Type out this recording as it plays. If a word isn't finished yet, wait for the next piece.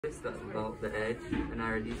The edge, and I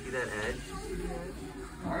already see that edge.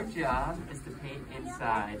 Our job is to paint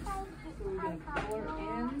inside. So we're going to color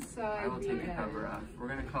inside. I will take the cover off. We're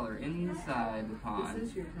going to color inside the pond. This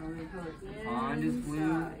is your color. The pond is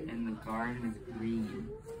blue and the garden is green.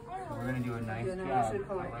 So we're going to do a nice job. Then I should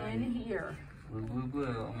color in here. Blue, blue, blue.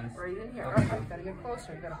 I'm gonna right in here. Okay. Okay, gotta get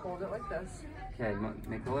closer. You gotta hold it like this. Okay,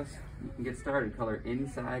 Nicholas, you can get started. Color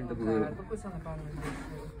inside the blue. God, look what's on the bottom of this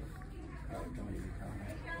blue.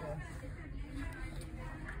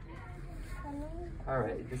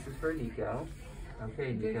 Alright, this is for Nico.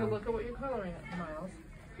 Okay, Nico. Take a look at what you're coloring, Miles.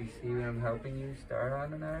 You see what I'm helping you start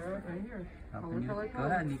on, Anira? Right here. Helping you. Go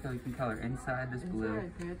ahead, Nico. You can color inside this blue.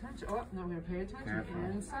 Inside. Pay attention. Oh, no, we're gonna pay attention. Careful.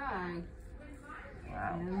 Inside.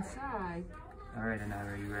 Wow. Inside. Alright,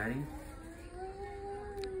 Anira, are you ready?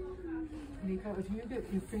 Nico, if you get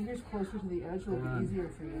your fingers closer to the edge, it'll be easier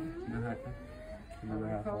for you. You know how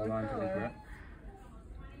to hold on to the grip.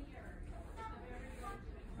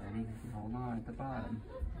 Ready? You can hold on at the bottom.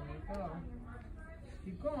 There you go.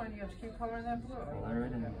 Keep going. You have to keep coloring that blue. Color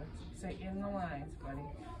it in. Say in the lines, buddy.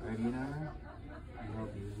 Ready, Anira? I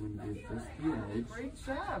hope you wouldn't do just the edge. Great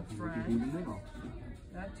job, You friend. can do the middle.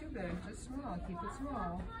 Not too big, just small. Keep it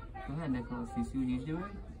small. Go ahead, Nicholas. You see what he's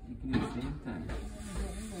doing? You can do the same thing.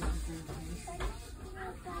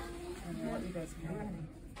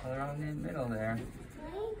 Color on the middle there.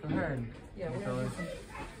 Go ahead. Yeah,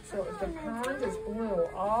 so if the pond is blue,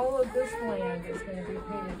 all of this land is going to be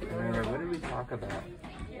painted blue. What did we talk about?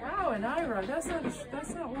 Wow, and Ira, that's not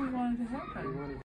what we wanted to happen.